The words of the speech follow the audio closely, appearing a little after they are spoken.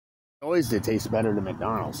Always did taste better than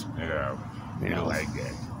McDonald's. Yeah. You know, like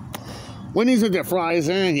it. Wendy's with their fries,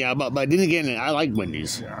 yeah, but then again, I like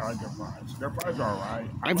Wendy's. Yeah, I like their fries. Their fries are alright.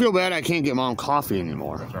 I feel bad I can't get Mom coffee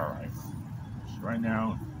anymore. That's alright. Right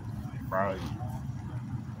now, probably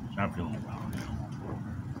not feeling well.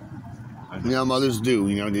 You know, mothers do.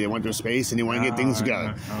 You know, they want their space and they want to get things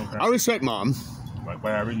together. Okay. I respect Mom. Like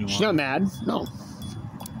whatever you want. She's not mad. No.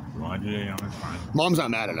 You want to do it, it's fine. Mom's not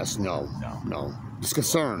mad at us. No. Just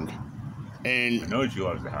concerned. And I know she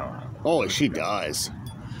loves the house. oh, she does.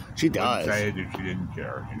 She does. Say that she didn't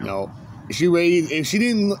care. You know? No. If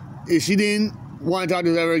she didn't want to talk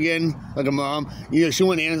to us ever again, like a mom, you know, she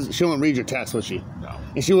wouldn't read your text, would she? No.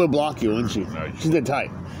 And she would block you, wouldn't she? No, She's the type.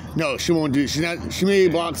 No, she won't do. She's not. She may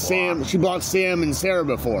block Sam. She blocked Sam and Sarah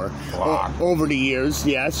before. Over the years.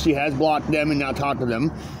 Yes, she has blocked them and not talked to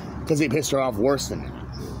them because they pissed her off worse than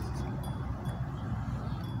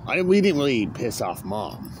that. We didn't really piss off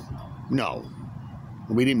Mom. No,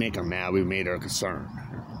 we didn't make her mad. We made her concerned.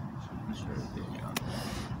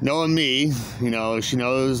 Knowing me, you know, she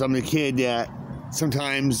knows I'm the kid that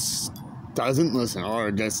sometimes doesn't listen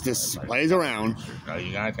or just plays around. No,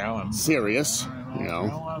 you gotta tell him. Serious, you know.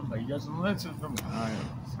 Tell him, but he doesn't listen to me.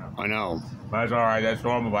 I know. But that's alright, that's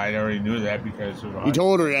normal, but I already knew that because of He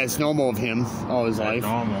told her that's normal of him all his life.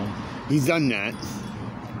 Normal. He's done that.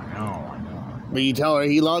 I know. But you tell her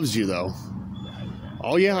he loves you, though.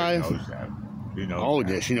 Oh, yeah. She knows that. She knows Oh,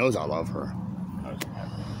 that. she knows I love her.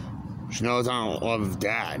 She knows I don't love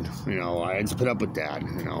Dad. You know, I just put up with Dad,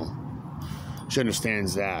 you know. She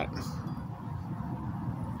understands that.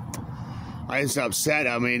 I just upset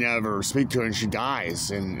I may never speak to her and she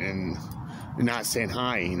dies and not saying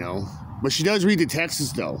hi, you know. But she does read the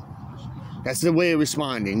texts, though. That's the way of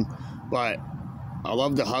responding. But I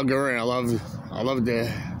love to hug her and I love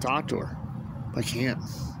to talk to her. I can't.